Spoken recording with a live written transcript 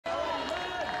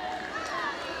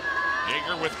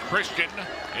Yeager with Christian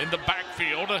in the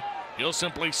backfield. He'll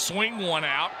simply swing one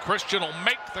out. Christian will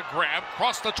make the grab,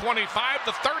 cross the 25,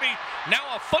 the 30.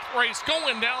 Now a foot race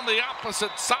going down the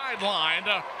opposite sideline,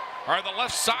 or the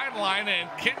left sideline, and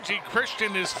Kenji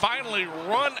Christian is finally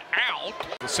run out.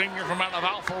 The senior from out of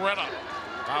Alpharetta,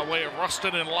 by way of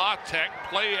Ruston and La Tech,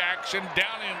 play action,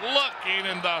 down and looking,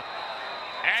 and the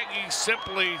Aggies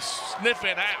simply sniff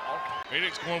it out.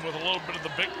 Phoenix going with a little bit of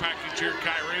the big package here,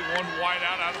 Kyrie. One wide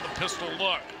out of the pistol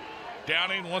look.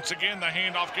 Downing once again, the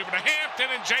handoff given to Hampton,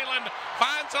 and Jalen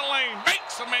finds a lane,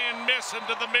 makes a man miss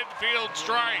into the midfield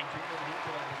strike.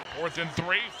 4th and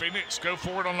 3, Phoenix go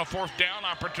forward on the 4th down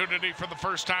opportunity for the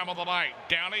first time of the night.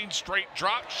 Downing, straight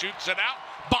drop, shoots it out.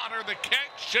 Bonner the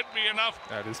catch, should be enough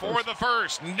for the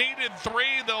first. Needed 3,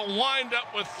 they'll wind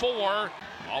up with 4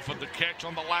 off of the catch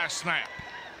on the last snap.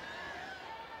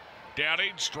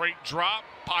 Downing, straight drop,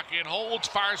 pocket holds,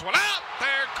 fires one out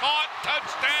there, caught,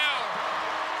 touchdown.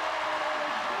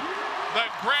 The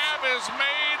grab is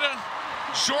made,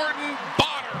 Jordan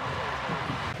Bonner.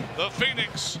 The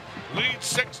Phoenix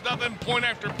leads 6-0, point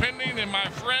after pending, and my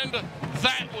friend,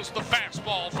 that was the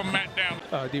fastball from Matt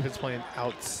Downing. Defense playing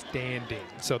outstanding.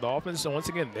 So the offense, once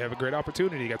again, they have a great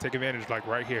opportunity. You got to take advantage, like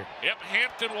right here. Yep,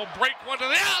 Hampton will break one to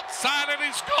the outside, and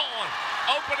he's gone.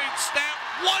 Opening snap,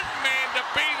 one man to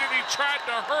beat, and he tried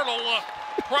to hurdle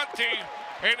Prunty,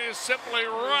 and is simply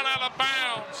run out of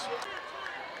bounds.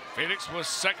 Phoenix was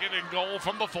 2nd and goal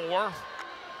from the 4.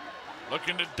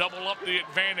 Looking to double up the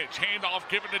advantage. Handoff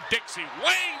given to Dixie.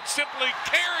 Wayne simply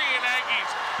carrying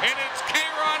Aggies, and it's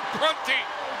Kieran Prunty,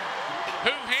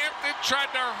 who Hampton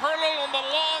tried to hurdle on the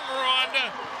long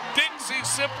run. Dixie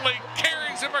simply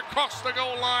carries him across the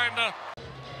goal line.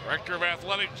 Director of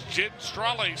Athletics Jen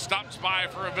Strawley stops by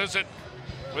for a visit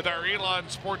with our Elon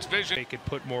Sports Vision. They could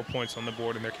put more points on the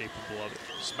board, and they're capable of it.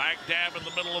 Smack dab in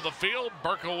the middle of the field.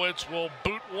 Berkowitz will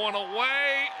boot one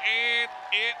away, and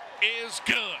it is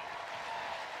good.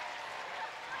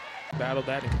 Battle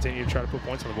that and continue to try to put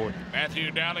points on the board.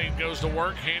 Matthew Downing goes to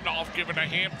work. Handoff given to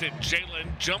Hampton.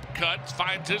 Jalen jump cuts,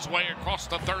 finds his way across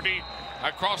the 30,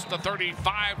 across the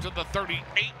 35 to the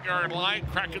 38-yard line,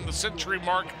 cracking the century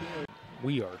mark.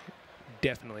 We are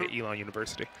definitely at Elon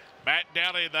University. Matt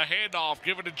Downing, the handoff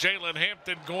given to Jalen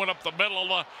Hampton, going up the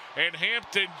middle, and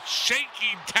Hampton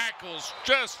shaking tackles,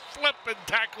 just flipping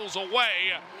tackles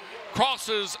away,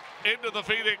 crosses into the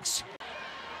Phoenix.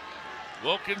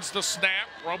 Wilkins the snap,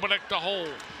 Romanek to hold.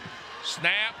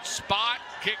 Snap, spot,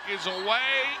 kick is away,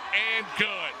 and good.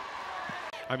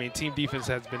 I mean, team defense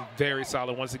has been very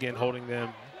solid once again, holding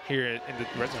them here in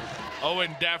the red zone.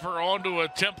 Owen Daffer on to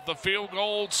attempt the field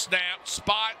goal. Snap,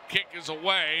 spot, kick is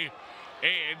away,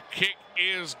 and kick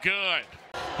is good.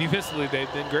 Defensively,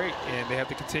 they've been great, and they have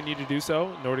to continue to do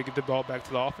so in order to get the ball back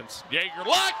to the offense. Yeager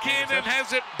looking and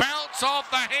has it bounce off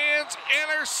the hands,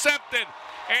 intercepted.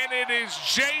 And it is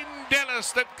Jaden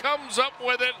Dennis that comes up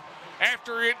with it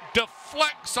after it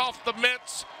deflects off the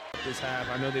mitts. This half,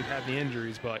 I know they've had the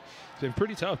injuries, but it's been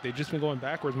pretty tough. They've just been going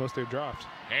backwards most of their drops.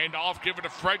 Handoff given to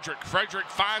Frederick. Frederick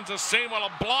finds a seam on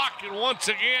a block, and once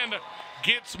again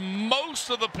gets most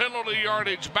of the penalty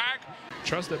yardage back.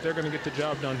 Trust that they're going to get the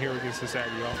job done here against this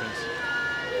Aggie offense.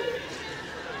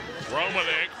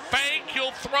 Romanek, fake,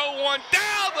 he'll throw one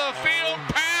down the field.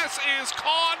 Pass is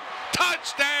caught.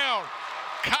 Touchdown.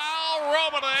 Kyle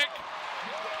Romanek,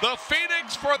 the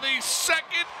Phoenix for the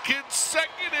 2nd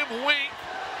consecutive week.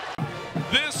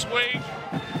 This week,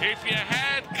 if you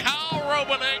had Kyle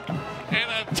Romanek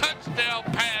and a touchdown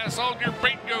pass on your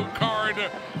bingo card,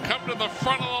 come to the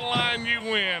front of the line, you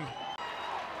win.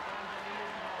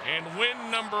 And win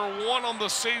number 1 on the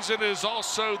season is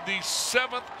also the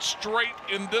 7th straight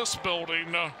in this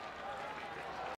building.